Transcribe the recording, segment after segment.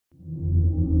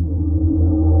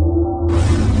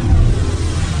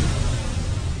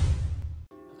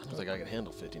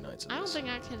50 nights in I don't this. think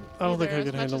I can. I don't think I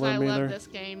either, could as much handle as them I either. love this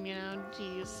game, you know.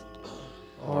 Jeez.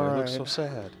 Oh, it looks so Alright.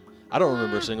 sad. I don't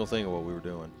remember a single thing of what we were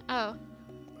doing. Oh.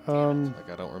 Like,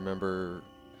 I don't remember.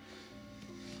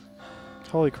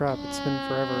 Holy crap! It's been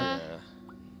forever. Yeah.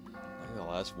 I think the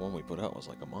last one we put out was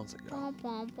like a month ago.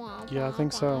 Yeah, I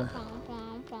think so.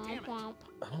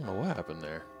 I don't know what happened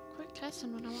there. Quit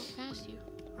cussing when I walk past you.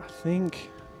 I think.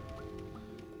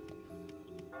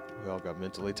 We all got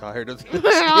mentally tired of this.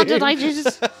 Well, did I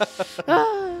just?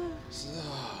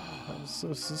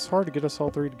 It's hard to get us all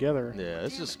three together. Yeah,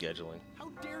 it's just scheduling. How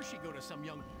dare she go to some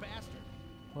young bastard?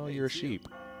 Well, you're a sheep.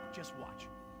 Just watch.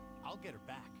 I'll get her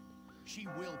back. She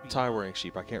will be. Tie-wearing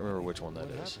sheep. I can't remember which one that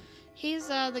is. He's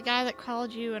the guy that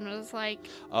called you and was like.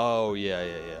 Oh, yeah.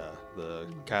 The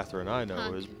Catherine I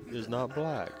know is not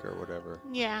black or whatever.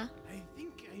 Yeah. I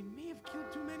think I may have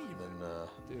killed too many of them.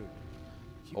 Then, Dude,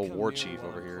 if you old come war near chief while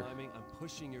over I'm here. climbing, I'm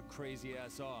pushing your crazy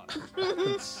ass off. Good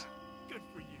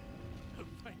for you. A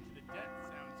fight to the death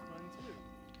sounds fun too.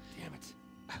 Damn it.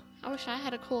 I wish I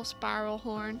had a cool spiral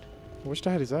horn. I wished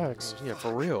I had his axe. Yeah,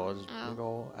 for real. It's Oh. big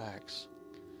old axe.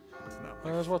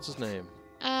 What's his name?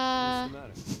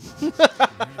 What's the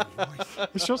matter?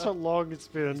 It shows how long it's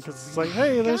been, because it's like,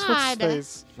 hey, there's what's his God.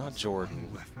 face. Not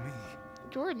Jordan.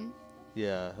 Jordan.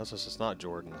 Yeah, that's just, it's not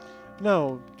Jordan.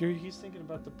 No, he's thinking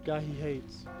about the guy he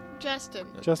hates. Justin.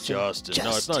 Justin. No,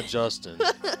 it's not Justin.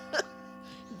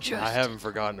 Justin. I haven't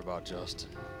forgotten about Justin.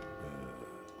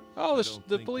 Oh,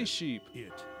 the police sheep.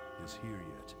 It is here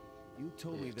yet. You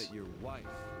told me that your wife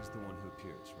is the one who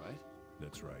appears, right?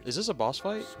 That's right. Is this a boss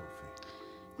fight? Sophie.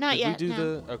 Not Did yet. we do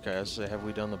no. the? Okay, I was gonna say, have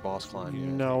we done the boss climb yet?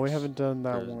 No, we haven't done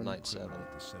that Or one. Night 7.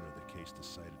 At the center of the case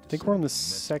decided to I think we're on the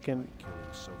settle second killing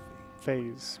Sophie.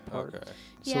 phase part. Okay.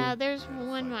 Yeah, there's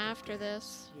one after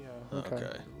this. Yeah. Okay.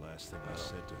 The last thing I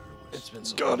said to her was, It's been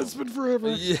so God, long. it's been forever.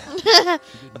 Yeah.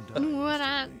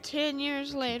 What? 10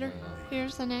 years later.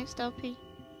 Here's the next LP.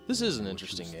 This is an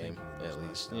interesting game, at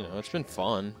least. You know, it's been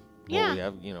fun. Yeah. Well, we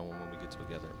have, you know, when we get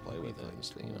together and play with it, and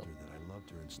stuff, you know,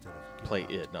 play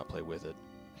it, not play with it.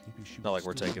 Not like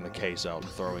we're taking the case out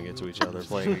and throwing it to each other,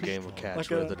 playing a game of catch Like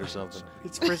with it or something.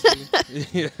 It's frisbee.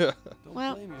 Yeah. Don't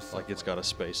Well- blame yourself. Like it's got a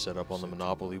space set up on the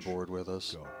Monopoly board with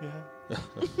us. Yeah.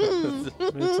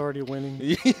 It's already winning.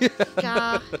 Yeah.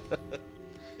 God.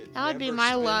 That would be never my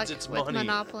spends luck its with money.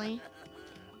 Monopoly.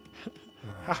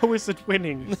 How is it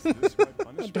winning?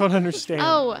 I don't understand.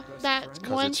 Oh, that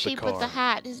 'cause one it's the sheep with the car.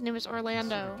 hat. His name is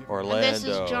Orlando. Orlando. And this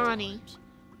is Johnny.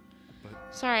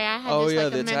 Sorry, I had Oh, just yeah,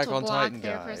 like the a Attack mental on block Titan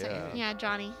there guy, for a second. yeah. Yeah,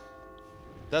 Johnny.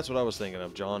 That's what I was thinking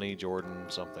of. Johnny, Jordan,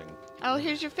 something. Oh,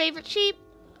 here's your favorite sheep.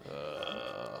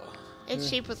 Uh, It's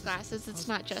sheep with glasses. It's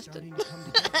not Justin.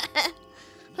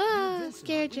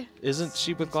 Scared you. isn't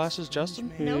Sheep with Glasses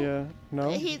Justin? Nope. Yeah.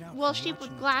 No. Well, sheep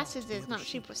with glasses is not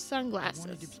sheep with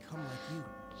sunglasses.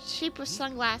 Sheep with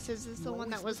sunglasses is the one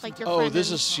that was like your Oh, friend this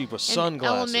in- is Sheep with in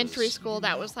Sunglasses. elementary school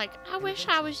that was like, I wish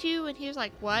I was you, and he was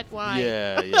like, what? Why?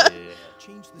 Yeah.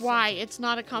 Why? It's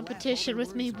not a competition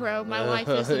with me, bro. My life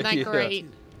isn't that Yeah. great.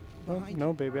 Oh,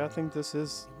 no, baby. I think this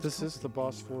is the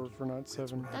boss for Night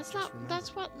 7. That's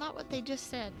not what they just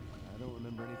said. I don't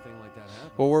remember anything like that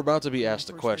happening. Well, we're about to be asked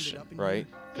a question, right?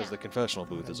 Because Yeah. the confessional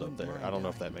booth is up there. I don't know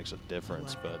if that makes a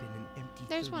difference, but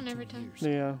There's one every time.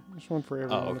 Yeah, there's one for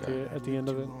everyone okay. at the end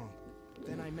of it.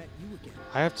 Then I met you again.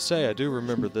 I have to say I do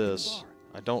remember this.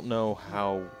 I don't know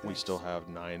how we still have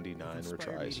 99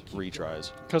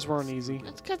 retries. Because we're on easy.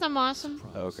 That's because I'm awesome.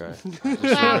 Okay.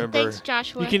 Wow, remember- thanks,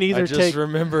 Joshua. You can I either just take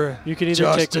remember you can either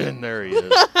take Justin. There he is.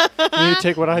 you either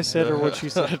take what I said or what you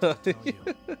said.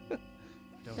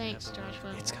 Thanks,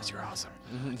 Joshua. It's because you're awesome.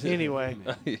 Anyway,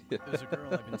 There's a girl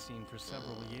I've been seeing for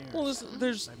several years. Well,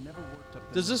 I've never worked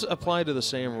up does this apply to the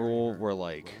same rule where,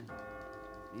 like,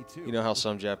 Me too. you know how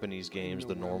some Japanese games,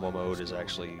 the normal mode is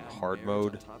actually hard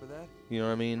mode? On top of that, You know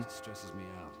what I mean? it stresses me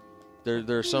out.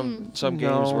 There's some games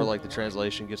No. where, like, the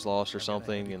translation gets lost or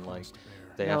something, and, like,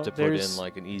 they have No, to put in, there's-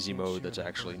 like, an easy mode that's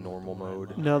actually normal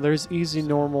mode. no, there's easy,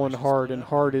 normal, and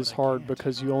hard is hard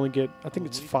because you only get, I think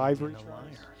it's 5 retries.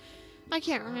 I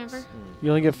can't remember. You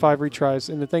only get 5 retries.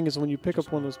 And the thing is, when you pick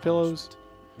up one of those pillows,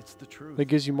 It's the truth. that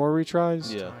gives you more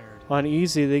retries. Yeah. On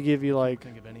easy, they give you, like,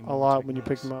 Think of any a more lot when you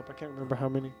pick techniques. them up. I can't remember how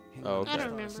many. Oh, okay. I don't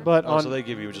remember. But Oh, so on they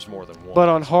give you just more than one. but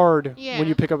on hard, Yeah. when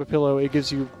you pick up a pillow, it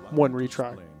gives you 1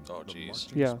 retry. Oh,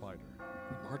 jeez. Yeah.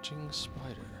 Marching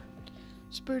Spider.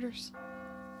 Spooters.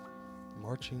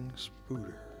 Marching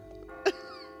Spooter.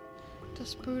 The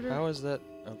spooter. How is that?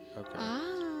 Oh, okay. Ah.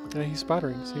 Yeah, he's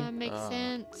spottering, see? Makes Ah.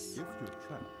 sense.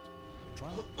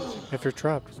 If you're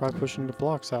trapped, try pushing the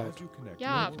blocks out.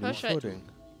 Yeah, push it. Footing.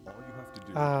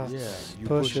 Ah, Yeah, you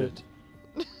push push it.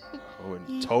 go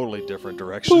in totally different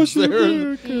directions there.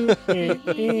 Oh,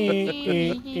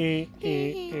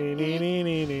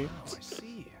 I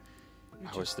see.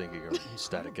 I was thinking of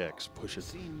Static X. Push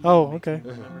it. Oh, okay.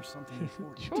 Remember something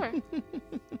important. Sure.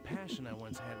 The passion I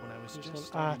once had when I was Just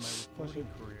just one- starting my reporting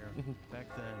career. Back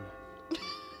then,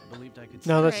 I believed I could.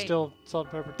 No, that's Right. still salt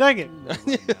and pepper. Dang it!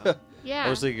 Yeah. I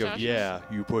was thinking of Josh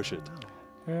you push it.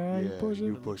 Yeah, you Yeah, push you it.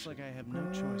 It looks push like it. I have no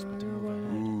choice but to move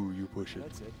ahead. Ooh, you push it.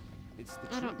 That's it. It's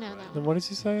the I don't know that Then one. what does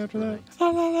he say after that?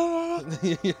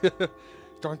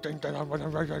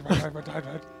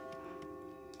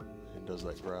 He does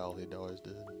that growl he always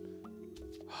did.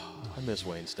 I miss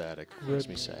Wayne Static. Makes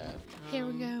me sad. Here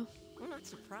we go. We're not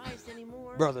surprised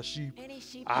anymore. Brother Sheep, Any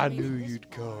sheep I that knew makes this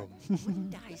you'd come.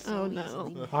 wouldn't die so Oh, no.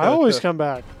 easily. I always come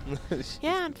back.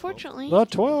 Yeah, unfortunately. The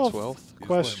 12th 12th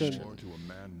question. Is there more to a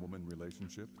man-woman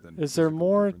relationship than Is there physical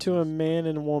more to a differences? man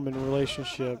and woman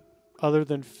relationship other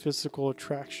than physical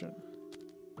attraction?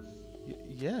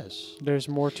 Yes. There's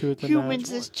more to it than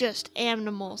Humans that. is just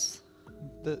animals.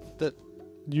 That.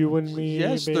 You and me.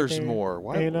 Yes, there's baby, more.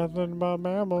 Why? Ain't nothing but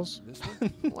mammals. This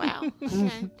one? Wow.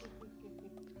 Okay.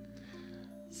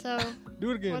 So,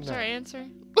 Do it again. what's now. our answer?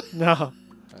 No,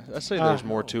 I say there's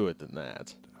more to it than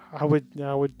that. I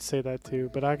would say that too,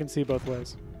 but I can see both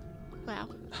ways. Wow.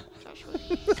 Joshua.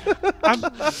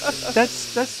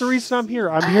 That's the reason I'm here.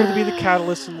 I'm here to be the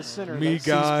catalyst in the center. Me that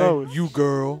sees guy, both. you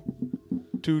girl,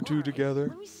 two Alright, together.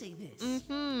 Let me say this, so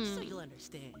Mm-hmm. you'll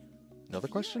understand. Another If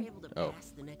you're question? able to Oh,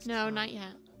 pass the next No, try, not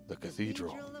yet. the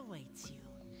cathedral. awaits you.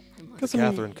 Because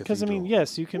Catherine I mean, Cathedral.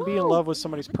 yes, you can be in love with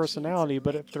somebody's personality,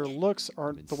 but if their looks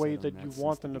aren't the way that you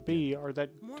want them to be, or that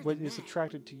what is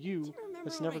attracted to you, Do you remember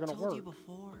it's what never I going to told you work.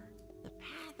 before? The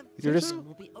path of You're just- freedom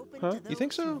will be open Huh? to You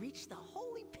think those who so? reach the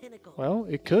holy pinnacle. Well,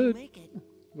 it You could, make it.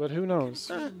 but who knows?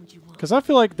 What freedom would you want? Because I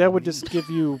feel like that would just give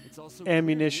you It's also clear to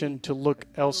ammunition me to look that I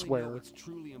really know elsewhere. what's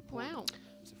truly important. Wow.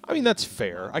 I mean, that's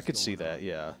fair. I could see that,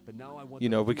 yeah. But now I want You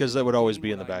know, the because that freedom would to always do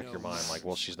be in the what I back of your know mind, like,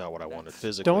 well, she's not what I wanted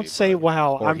physically. Don't say but-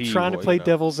 wow. or I'm he trying to would, play you know.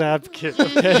 devil's advocate,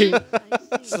 okay?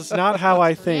 This is not how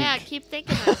I think. Yeah, keep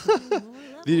thinking that.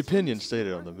 The opinion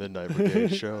stated on the Midnight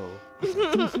Brigade show.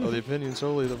 Oh, the opinion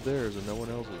solely of theirs and no one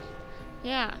else's.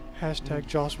 Yeah. Hashtag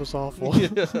Josh was awful.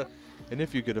 Yeah. And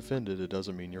if you get offended, it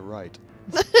doesn't mean you're right.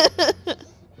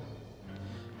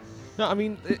 No, I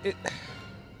mean,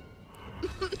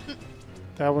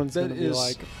 That one's That going to be is-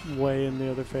 like way in the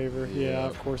other favor. Yeah, Yeah.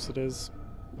 of course it is.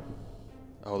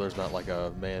 oh, there's not like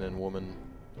a man and woman.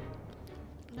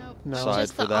 Nope. No. Side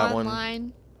Just for the that one.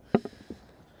 online.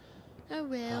 Oh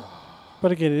well.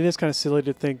 But again, it is kind of silly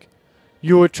to think,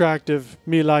 you attractive,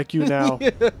 me like you now.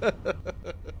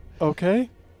 Okay?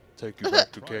 Take you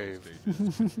back to cave.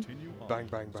 Continue on. Bang,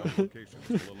 bang, bang. Some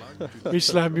locations will allow you to Me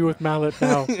slam you with mallet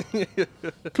now.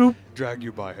 Cloop. Drag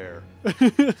you by hair.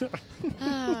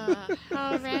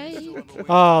 All right.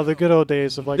 Ah, the good old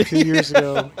days of like 2 years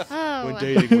ago. Oh. When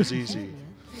dating was easy.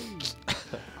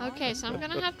 Okay, so I'm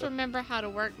gonna have to remember how to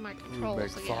work my Ooh,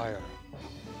 controls make again. fire.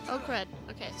 Oh crud.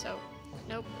 Okay, so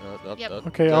nope. Yep.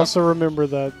 Okay, also remember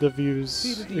that the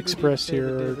views expressed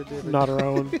here are not our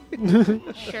own.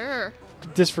 Sure.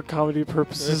 Just for comedy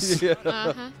purposes. Yeah,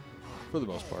 Uh huh. for the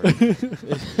most part.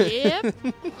 Yep.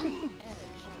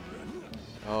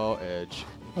 Oh, Edge.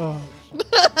 Oh,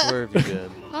 Where have you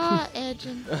been? Ah,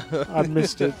 edging. I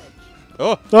missed it.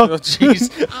 Oh, Oh. oh,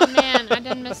 jeez. You Oh man, I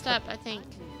done messed up. I think.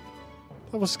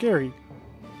 That was scary.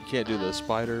 can't do the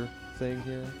spider thing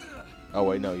here. Oh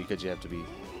wait, no, because you have to be.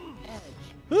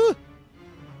 I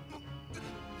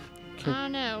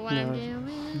don't know what I'm No.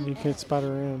 doing. You can't spider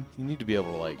around. You need to be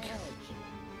able to like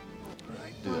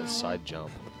do that side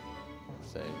jump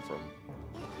thing from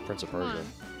Prince of Come Persia. on.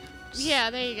 Yeah,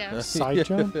 there you go. Side Yeah,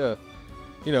 jump? Yeah.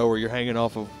 You know, where you're hanging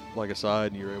off of like a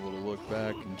side and you're able to look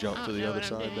back and jump I to don't the know other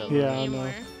what I'm side. doing That way. Yeah, I know.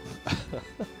 anymore.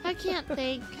 I can't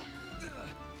think.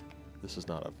 This is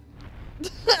not a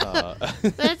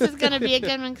This is gonna be a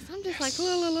good one because I'm just like,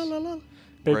 la, la, la, la, la.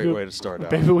 great Baby, way to start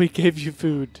out. baby, we gave you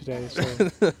food today, so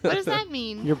What does that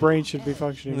mean? your brain should be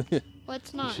functioning.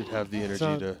 What's You not? should have the energy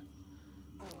not- to.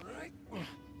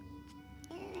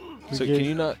 We So gave- can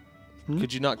you not? Hmm?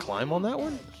 Could you not climb on that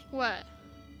one? What?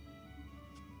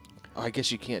 I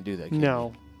guess you can't do that. Can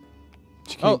No.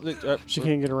 She You? Oh, can't, she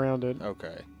can't get around it.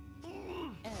 Okay.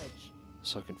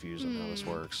 So confused on how this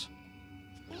Hmm. works.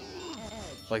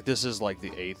 Like this is like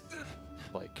the eighth,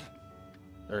 like,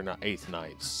 or not eighth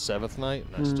night, seventh night,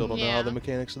 and I still don't know how Yeah. the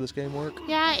mechanics of this game work.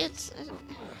 Yeah, it's. I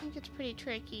think it's pretty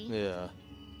tricky. Yeah.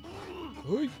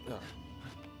 Hoi.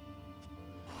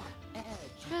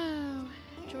 Oh,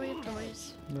 joy of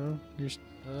joys. No, you're.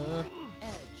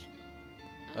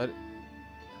 I,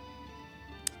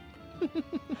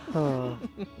 Huh.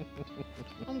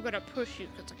 I'm gonna push you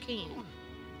because I can.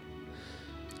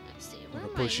 Let's see. Where I'm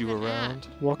am gonna push I you even around.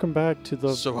 Welcome back to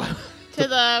the. So To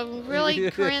the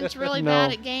really cringe, really No,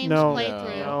 bad at games no,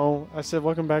 playthrough. No, I said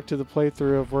welcome back to the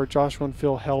playthrough of where Joshua and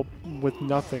Phil help with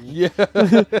nothing. yeah,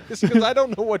 it's because I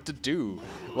don't know what to do.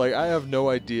 Like I have no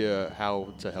idea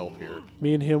how to help here.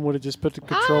 Me and him would have just put the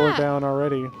controller Ah! down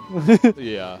already.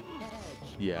 Yeah.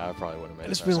 Yeah, I probably would have made it.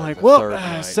 Just past, been like, the well, third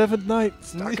night. seventh night,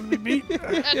 it's not gonna be beat.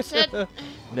 That's it.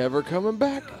 Never coming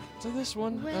back to this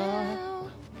one.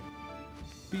 Well,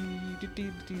 at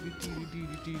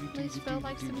least Phil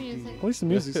likes the music. At least the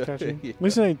music's catchy. Yeah. At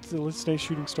least it ain't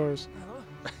shooting stars.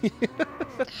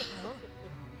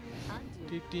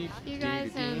 You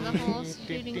guys and the whole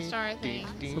shooting star thing.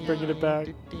 We're bringing it back.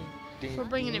 We're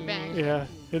bringing it back. Yeah,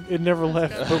 it never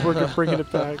left, good. but we're bringing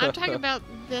it back. I'm talking about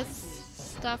this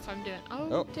stuff I'm doing. Oh,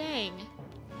 Oh. dang.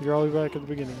 You're all the way back at the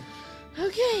beginning.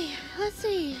 Okay, let's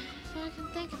see if I can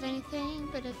think of anything,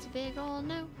 but it's a big ol'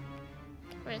 no.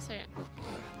 Wait a second.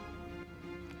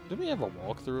 Didn't we have a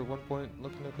walkthrough at one point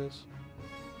looking at this?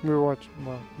 We were watching.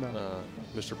 Well, no,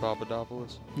 Mr.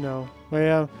 Papadopoulos? no. Well,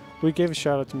 yeah, we gave a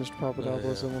shout out to Mr.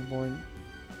 Papadopoulos yeah. at one point.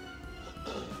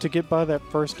 To get by that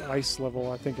first ice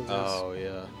level, I think it was. Oh,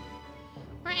 yeah.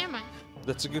 Where am I?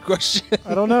 That's a good question.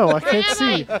 I don't know. I Where can't am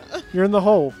see. I? You're in the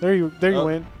hole. There you Oh.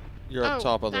 went. You're up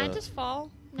top of did I the... just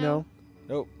fall? No.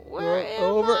 Nope. Where am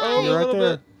over, I? over You're a right little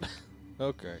there. bit.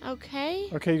 Okay. Okay,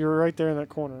 Okay, you're right there in that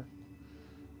corner.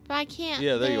 but I can't.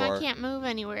 Yeah, there you I are. can't move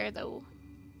anywhere though.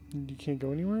 You can't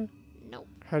go anywhere? Nope.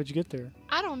 How did you get there?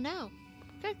 I don't know.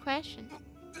 Good question.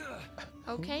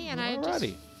 Okay, and I just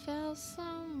Alrighty. fell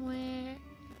somewhere.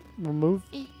 Well, move.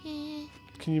 Eh-heh.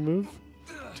 Can you move?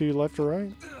 To your left or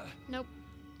right? Nope.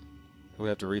 Do we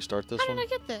have to restart this How one?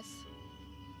 did I get this?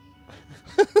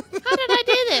 How did I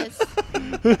do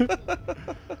this?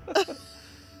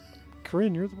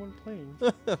 Corinne, you're the one playing.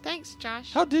 Thanks,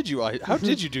 Josh. How did you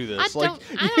do this? I Like don't,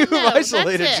 I don't you know.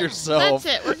 isolated That's it. yourself.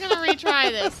 That's it. We're gonna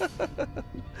retry this.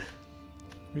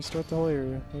 Restart the whole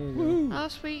area. There we go. Oh,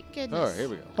 sweet goodness. All right, here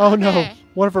we go. Oh no! Okay.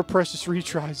 One of our precious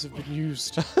retries have been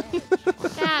used.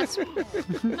 That's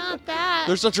not that.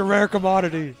 They're such a rare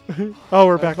commodity. Oh,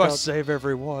 we're I back must up. save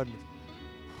every one.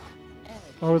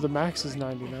 Oh, the max is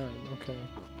 99. Okay.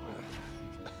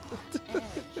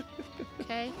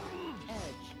 Okay.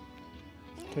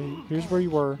 Okay, here's where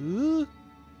you were. Now,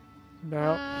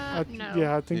 No.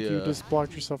 yeah, I think you Yeah. just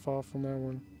blocked yourself off from that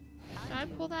one. Did I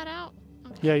pull that out?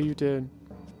 Okay. Yeah, you did.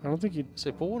 I don't think you.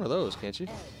 Say, pull one of those, can't you?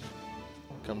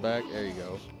 Come back. There you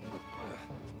go.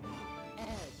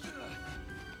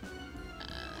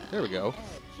 There we go.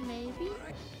 Maybe.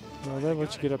 No, that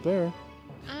lets you get up there.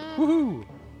 Woohoo!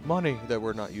 Money that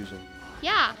we're not using.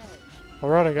 Yeah. All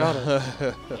right, I got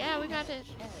it. Yeah, we got it.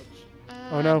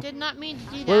 Oh, no. I did not mean to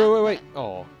do that. Wait.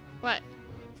 Oh. What?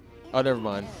 Oh, never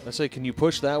mind. I say, can you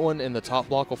push that one and the top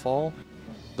block will fall?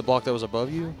 The block that was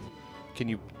above you? Can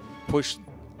you push...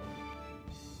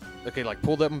 Okay, like,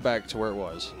 pull that one back to where it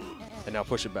was. And now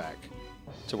push it back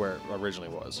to where it originally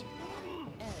was.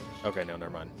 Okay, no,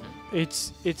 never mind.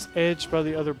 It's edged by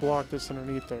the other block that's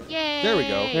underneath there. Yay. There we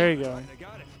go. There you go. I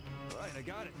got it. All right, I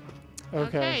got it.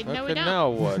 Okay. No, we Okay, don't. now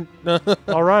what?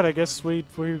 All right, I guess we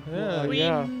Yeah. We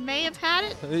yeah. may have had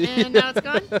it, and now it's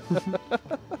gone.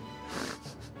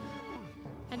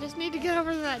 I just need to get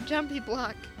over to that jumpy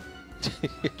block.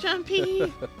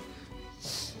 Jumpy.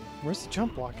 Where's the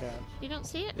jump block at? You don't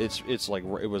see it? It's like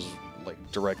it was like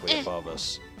directly Eh. above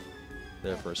us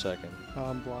there for a second. Oh,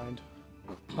 I'm blind.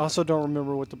 I also don't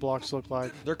remember what the blocks look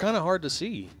like. They're kind of hard to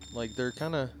see. Like they're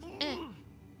kind of Eh.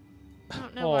 I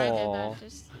don't know why I did Aw. that.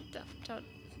 Just don't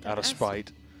out of ask.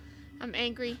 spite. I'm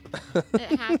angry.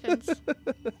 It happens.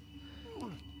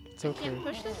 It's I okay. can't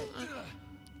push this one? Okay.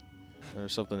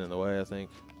 There's something in the way, I think.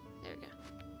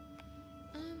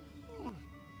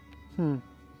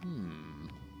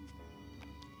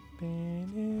 There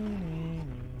we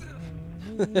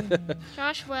go.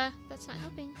 Joshua, that's not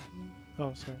helping.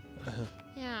 Oh, sorry.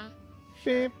 Yeah.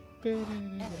 No.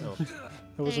 That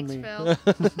wasn't Thanks, me. Phil.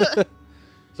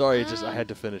 Sorry, I had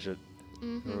to finish it.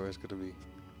 Mhm. Otherwise, it's gonna be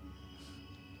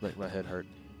make my head hurt.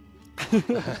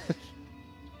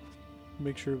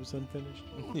 Make sure it was unfinished.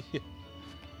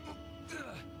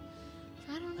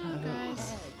 I don't know,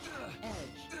 guys.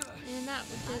 And that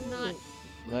did not.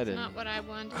 I That's didn't. not what I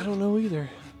wanted. I don't know either.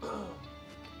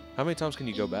 How many times can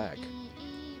you go back?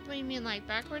 What do you mean, like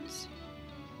backwards?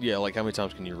 Yeah, like how many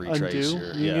times can you retrace? Undo.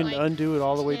 Your, You yeah. can Like undo it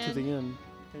all the way to 10. the end.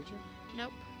 Can't you?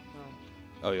 Nope.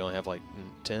 Oh, you only have like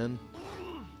 10.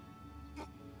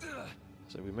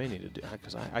 So we may need to do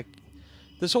because I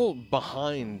this whole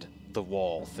behind the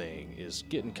wall thing is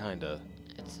getting kind of.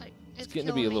 It's like It's getting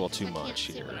to be a killing me little 'cause too I can't much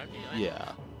see here. what I'm doing.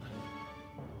 Yeah.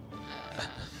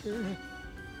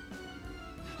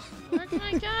 Where can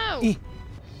I go?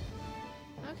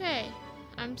 Okay,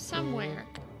 I'm somewhere.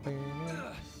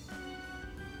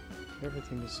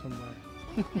 Everything is somewhere.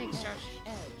 Thanks, Josh.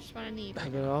 Just what I need.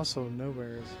 But it also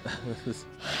nowhere is.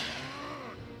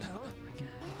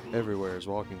 Everywhere is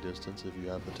walking distance if you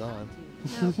have the time.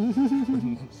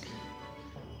 No.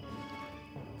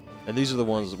 And these are the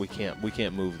ones that we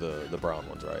can't move the brown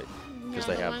ones, right? Because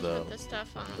No, they have ones the with the stuff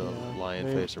on. the Yeah, lion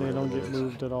they, face or they whatever don't it get is.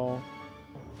 moved at all.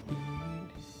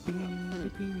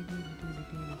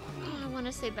 Oh, I want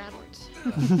to say bad words.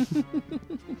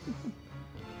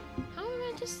 How am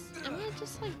I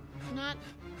just like not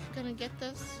gonna get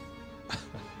this?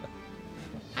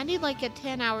 I need like a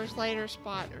 10 hours later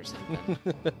spot or something.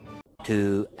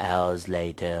 2 hours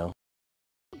later.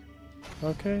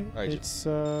 Okay, Alright, it's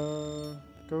go.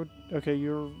 Okay,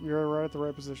 you're right at the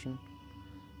right position.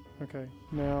 Okay,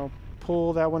 now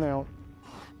pull that one out,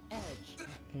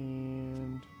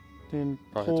 and then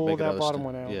Probably have to pull make that another bottom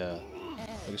one out, Yeah,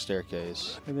 like a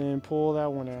staircase, and then pull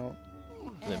that one out.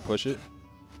 and then push it.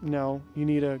 No, you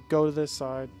need to go to this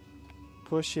side,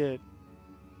 push it.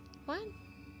 What?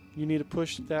 You need to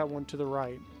push that one to the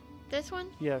right. This one?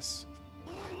 Yes.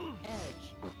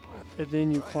 And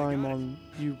then you climb on,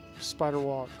 you spider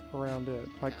walk around it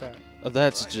like that.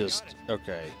 That's just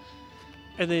okay.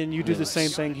 And then you do the Yes. same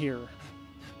thing here.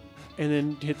 And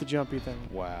then hit the jumpy thing.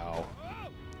 Wow,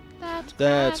 That's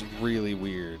that's bad. really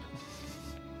weird.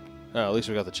 Oh, at least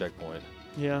we got the checkpoint.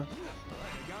 Yeah.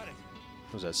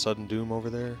 Was that sudden doom over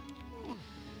there?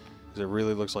 'Cause it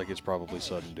really looks like it's probably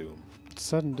sudden doom.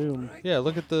 Sudden doom. Yeah,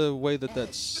 look at the way that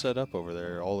that's set up over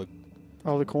there. All the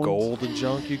All the coins. gold and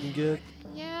junk you can get.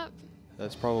 Yep.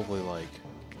 That's probably like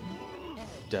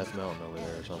Death Mountain over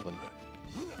there or something.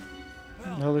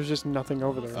 No, there's just nothing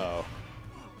over there. Oh.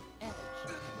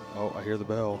 Oh, I hear the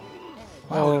bell.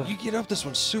 Wow, Oh. you get up this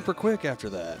one super quick after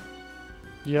that.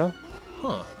 Yeah.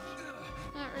 Huh.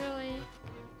 Not really.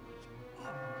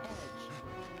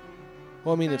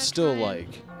 Well, I mean, it's still Trying.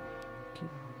 like...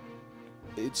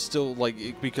 It's still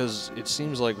like... because it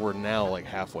seems like we're now like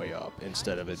halfway up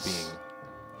instead of it being...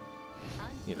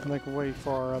 You know. Like way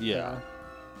far up Yeah.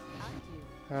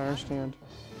 there. I understand.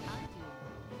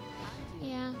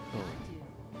 Yeah.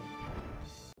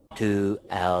 2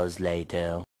 hours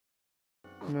later.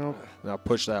 No, Now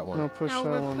push that one. no, push Now that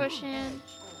we're one. pushing.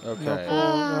 Okay.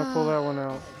 Now pull that one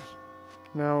out.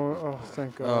 Now, oh,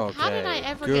 thank God. Okay. How did I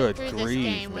ever Good get through grief,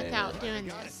 this game man. without doing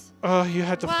this? Oh, you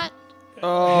had to. What?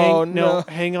 Oh, no.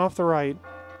 Hang off the right.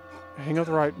 Hang off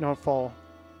the right, not fall.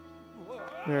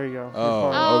 There you go. You're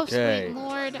Oh. fine. Oh, okay. sweet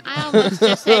Lord. I almost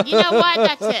just said, you know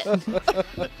what? That's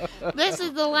it. This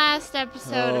is the last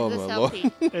episode Oh, of this my Lord.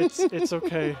 LP. It's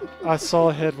okay. I saw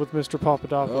ahead with Mr.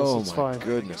 Papadopoulos. Oh, it's my fine.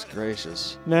 goodness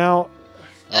gracious. Now,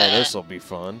 Oh, this will be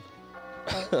fun.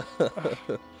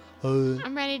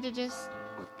 I'm ready to just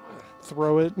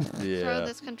throw it. throw Yeah.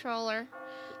 this controller.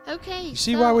 Okay. You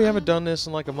see why we haven't done this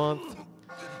in like a month?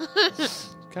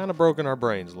 Kind of broken our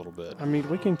brains a little bit. I mean,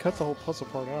 we can cut the whole puzzle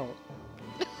part out.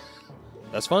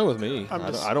 That's fine with me. I'm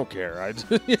just- I don't care. I I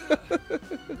don't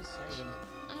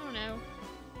know.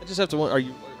 just have to wonder, are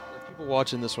people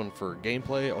watching this one for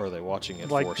gameplay or are they watching it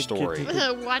Like for to get story?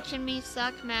 to Watching me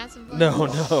suck massively. No,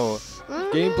 no.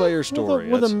 Gameplay or story.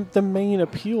 Well, That's- the main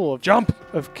appeal of Jump!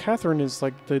 of Catherine is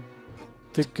like the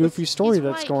goofy story He's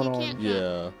that's white, going he on. can't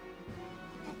Yeah.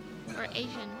 Or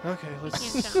Asian. Okay, He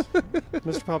let's. can't jump.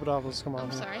 Mr. Papadopoulos, come on. I'm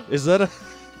here. sorry. Is that a...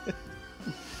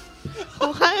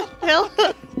 What? Hill?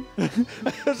 I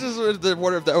just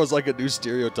wonder if that was like a new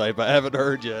stereotype I haven't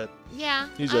heard yet. Yeah.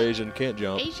 He's Asian, can't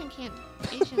jump. Asian can't.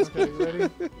 Asians Okay, can't. you ready?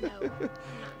 No.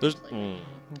 There's... Actually.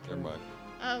 Never mind.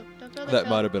 Oh, don't go there. That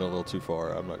might have been a little too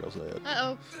far. I'm not going to say it.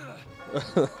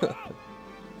 Uh-oh.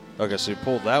 Okay, so you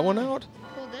pulled that one out?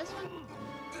 Pull this one.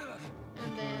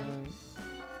 And then...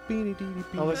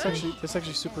 Oh, that's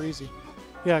actually super easy.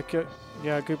 Yeah, keep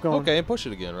going. Okay, and push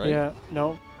it again, right? Yeah,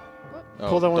 no. Oh,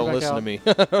 pull that one don't back listen out. to me.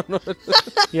 I don't know.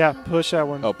 Yeah, push that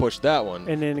one. Oh, push that one.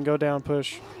 And then go down,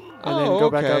 push. And then Oh, go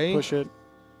back okay. up, push it.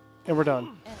 And we're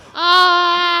done.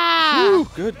 Ah! Whew,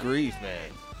 good grief,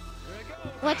 man.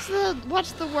 What's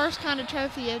the worst kind of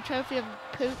trophy? A trophy of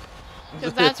poop?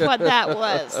 Because that's what that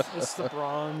was. It's the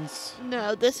bronze.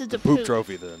 No, this is the Poop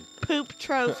trophy, then. Poop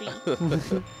trophy.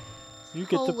 You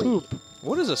get the Holy. poop.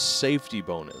 What is a safety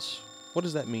bonus? What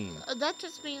does that mean? That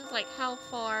just means like how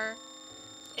far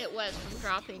It was from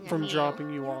dropping. from you.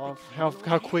 dropping you off. How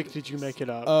quick did you make it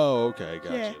up? Oh, okay,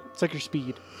 gotcha. Yeah. It's like your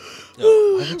speed.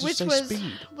 Oh, why did you Which say was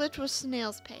speed? which was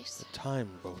snail's pace. Time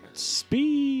bonus.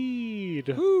 Speed.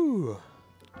 Ooh.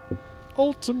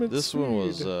 Ultimate This speed. one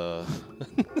was Ugh,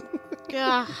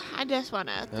 I just want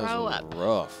to that throw was up.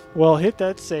 rough. Well, hit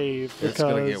that save. It's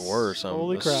gonna get because- worse. I'm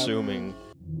holy crap. assuming.